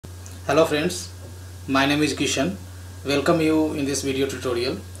Hello friends, my name is Kishan. Welcome you in this video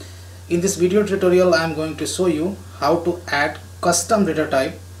tutorial. In this video tutorial I am going to show you how to add custom data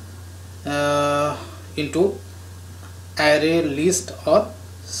type into array, list or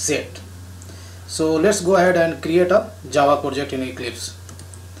set. So let's go ahead and create a Java project in Eclipse.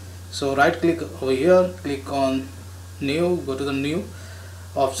 So right click over here, click on new, go to the new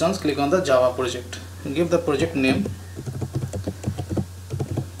options, click on the Java project, give the project name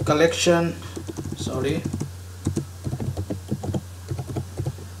collection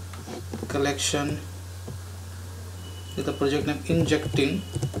with the project name Injecting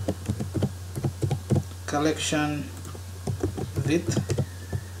Collection with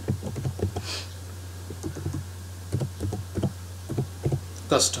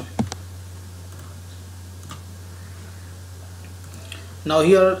custom. Now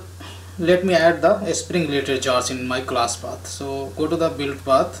here let me add the Spring related jars in my class path. So go to the build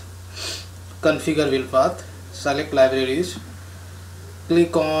path, configure build path, select libraries,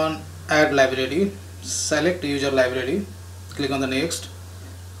 click on add library, select user library, click on the next.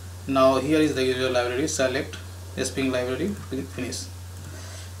 Now here is the user library, select Spring library, click finish,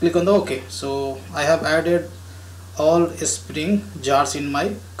 click on the OK. So I have added all Spring jars in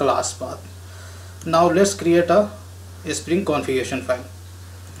my class path. Now let's create a Spring configuration file.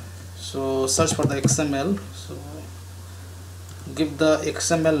 So search for the XML, so give the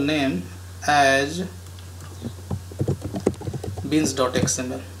XML name as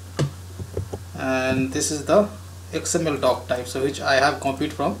beans.xml, and this is the XML doc type, so which I have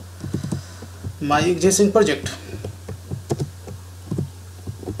copied from my existing project.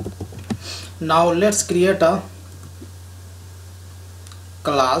 Now let's create a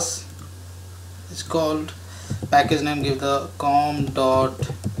class. It's called package name, give the com.infotech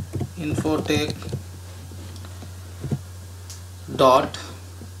dot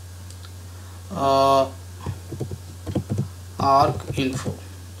arc info,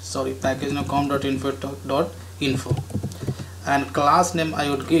 sorry, package name com.info, and class name I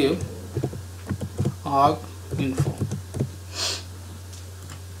would give arc info.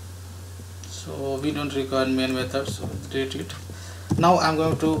 So we don't require main method, so delete it. Now I'm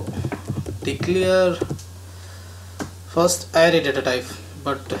going to declare first array data type,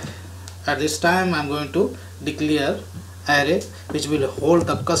 but at this time I'm going to declare array which will hold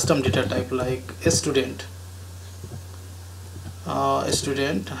the custom data type like student.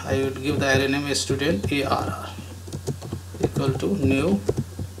 Student, I would give the array name student arr equal to new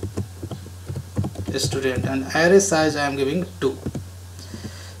student, and array size I am giving 2.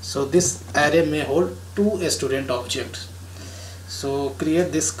 So this array may hold 2 student objects. So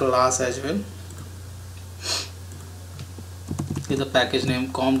create this class as well with the package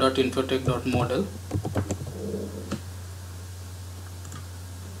name com.infotech.model.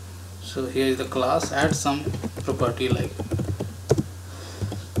 So here is the class, add some property like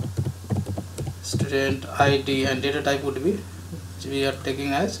student ID, and data type would be, we are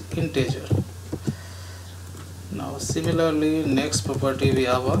taking as integer. Now similarly, next property we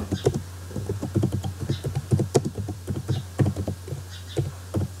have a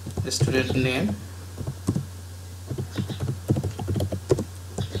student name,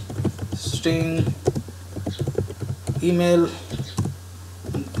 string, email,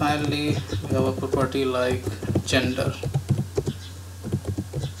 and finally we have a property like gender.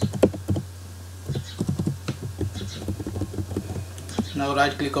 Now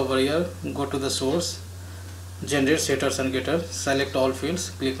right click over here, go to the source, generate setters and getters, select all fields,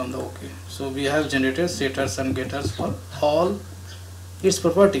 click on the OK. So we have generated setters and getters for all its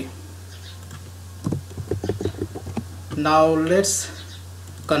property. Now let's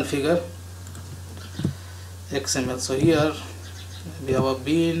configure XML. So here we have a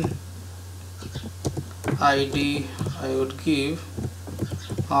bean ID, I would give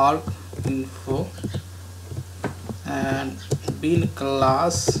arc info, and bean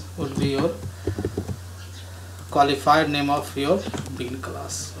class would be your qualified name of your bean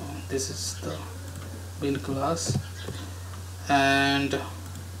class. So this is the bean class, and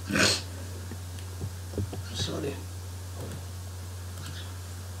sorry,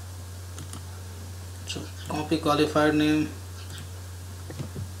 so copy qualified name,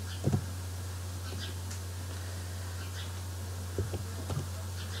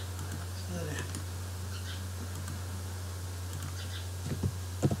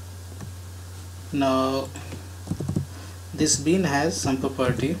 now this bean has some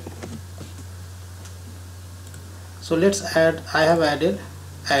property. So let's add, I have added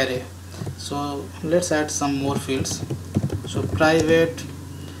array, so let's add some more fields. So private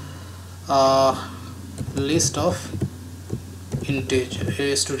list of integer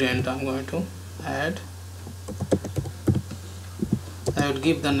a student I'm going to add. I would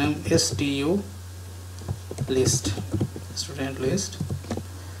give the name stu list, student list.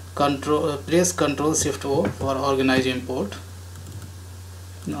 Press Ctrl Shift O for organize import.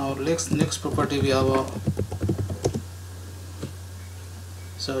 Now next property we have a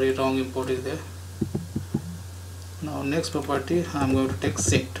wrong import is there. Now next property I'm going to take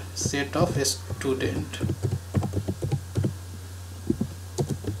set of a student.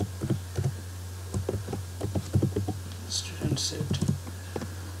 Student set.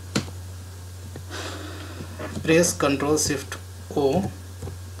 Press Ctrl Shift O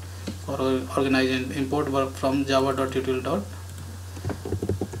for organize and import from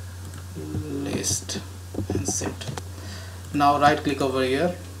java.util.list and set. Now right click over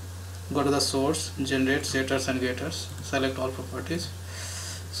here, go to the source, generate setters and getters, select all properties.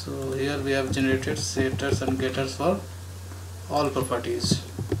 So here we have generated setters and getters for all properties.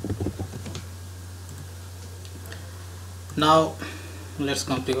 Now let's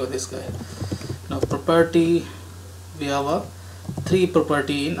configure this guy. Now property, we have a 3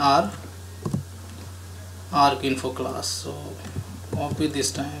 property in our arc info class, so copy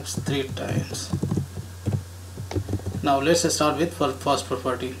this times 3 times. Now let's start with first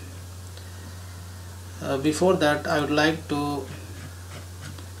property. Before that I would like to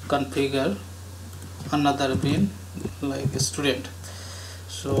configure another bean like a student.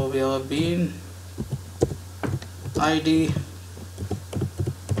 So we have a bean id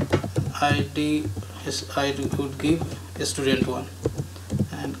would give student1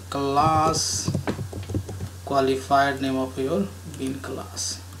 and class qualified name of your bean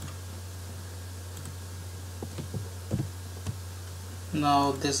class.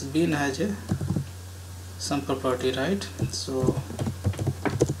 Now this bean has some property, right? So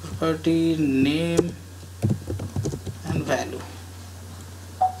property name and value.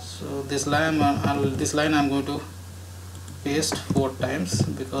 So this line I'm going to paste 4 times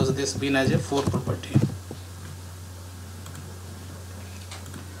because this bean has a 4 property.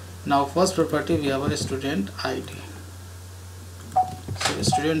 Now first property we have a student ID. So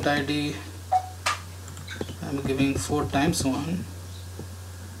student ID I'm giving 4 times 1.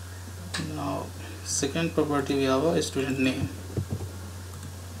 Now second property we have a student name.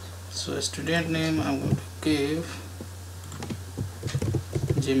 So student name I'm going to give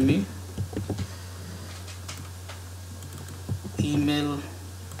Jimmy, email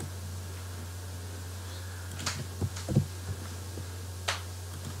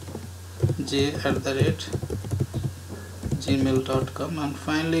j@gmail.com, and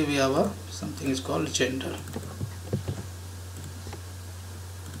finally we have something is called gender.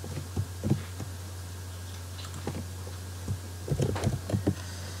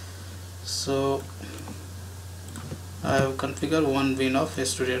 So I have configured one bean of a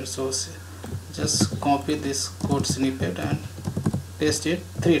student, so just copy this code snippet and paste it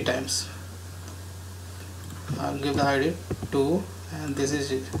 3 times. I'll give the ID 2 and this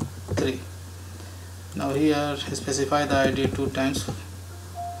is 3. Now here specify the ID 2 times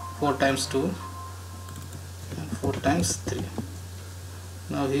 4 times 2 and 4 times 3.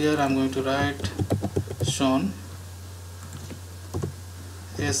 Now here I'm going to write Sean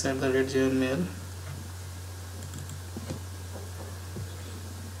s@gmail.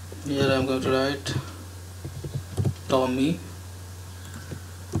 Here I'm going to write Tommy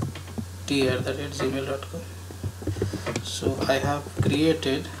t@gmail.com. So I have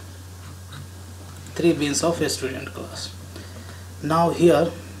created 3 beans of a student class. Now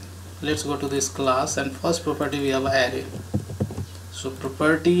here let's go to this class, and first property we have array. So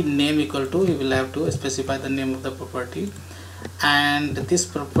property name equal to, you will have to specify the name of the property, and this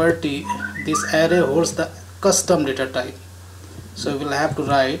property, this array holds the custom data type. So we will have to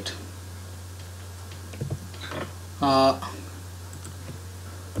write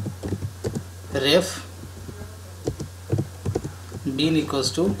ref bean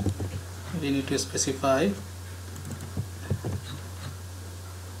equals to, we need to specify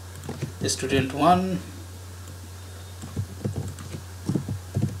student1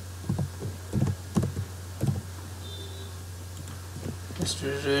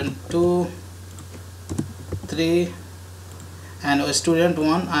 student2 3 and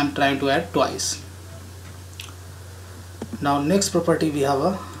student1 I am trying to add twice. Now next property we have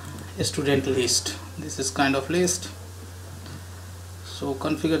a student list. This is kind of list, so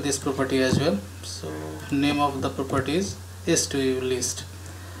configure this property as well. So name of the property is stu list,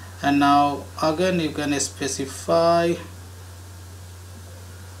 and now again you can specify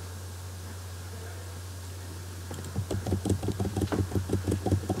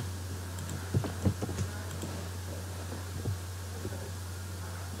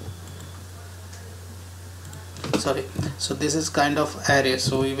sorry. So this is kind of array,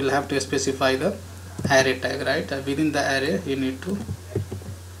 so we will have to specify the array tag, right? Within the array you need to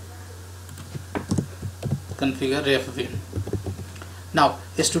configure refwin. Now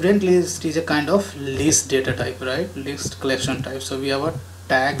a student list is a kind of list data type, right? List collection type. So we have a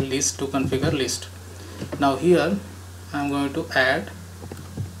tag list to configure list. Now here I'm going to add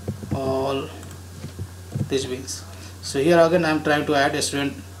all these bins. So here again I'm trying to add a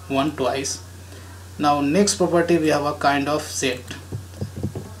student 1 twice. Now next property we have a kind of set.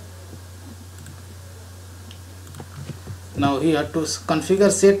 Now here to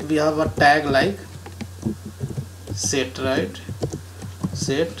configure set we have a tag like set, right?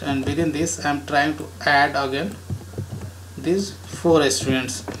 Set, and within this I'm trying to add again these 4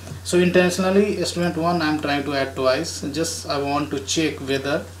 students. So intentionally student 1 I'm trying to add twice, just I want to check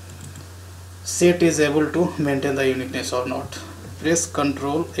whether set is able to maintain the uniqueness or not. Press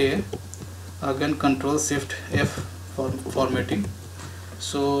Ctrl A, again Ctrl Shift F for formatting.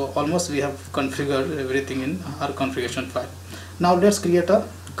 So almost we have configured everything in our configuration file. Now let's create a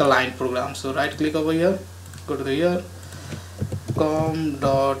client program. So right click over here, go to the here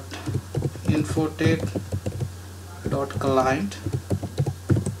com.infotech.client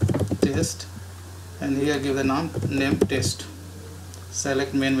test, and here give the name test.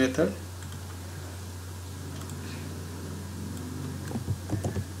 Select main method.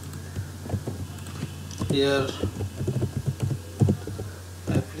 Here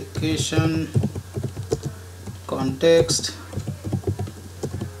application context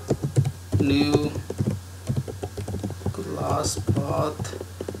new class path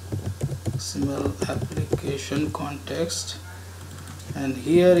XML application context, and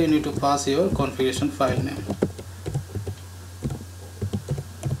here you need to pass your configuration file name.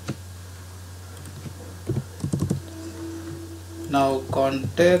 Now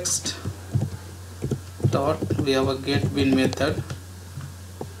context dot we have a get bin method,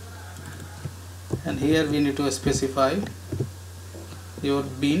 and here we need to specify your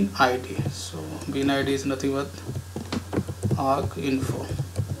bin ID. So bin ID is nothing but arc info,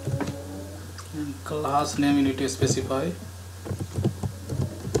 and class name you need to specify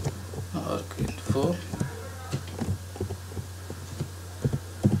arc info,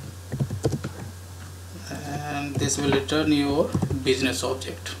 and this will return your business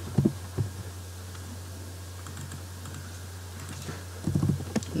object.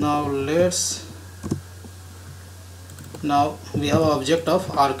 Now we have an object of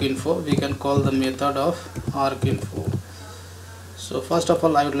arcinfo. We can call the method of arcinfo. So first of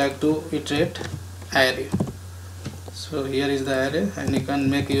all I would like to iterate array. So here is the array, and you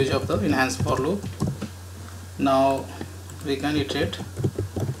can make use of the enhanced for loop. Now we can iterate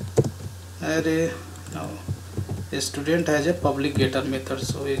array. Now a student has a public getter method,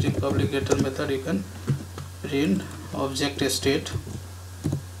 so using public getter method you can print object state.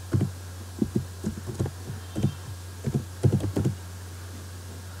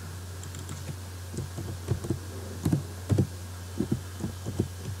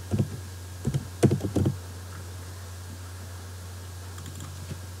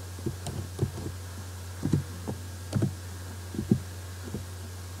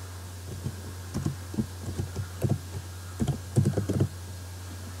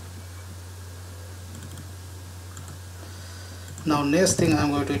 Now next thing I am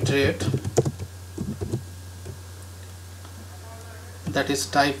going to iterate, that is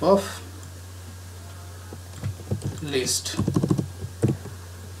type of list.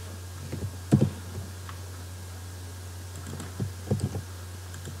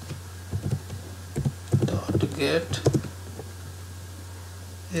 Dot get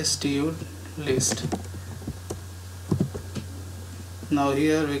stu list. Now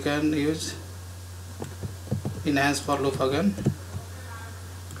here we can use enhanced for loop again.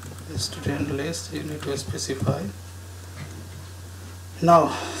 Student list you need to specify.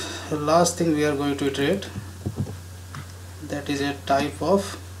 Now the last thing we are going to iterate, that is a type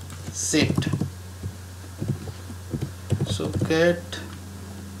of set. So get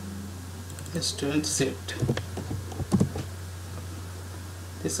student set.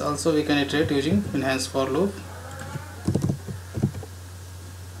 This also we can iterate using enhanced for loop.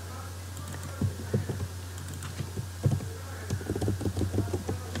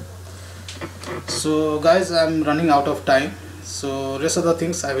 So guys, I'm running out of time, so rest of the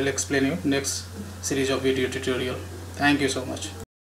things I will explain you next series of video tutorial. Thank you so much.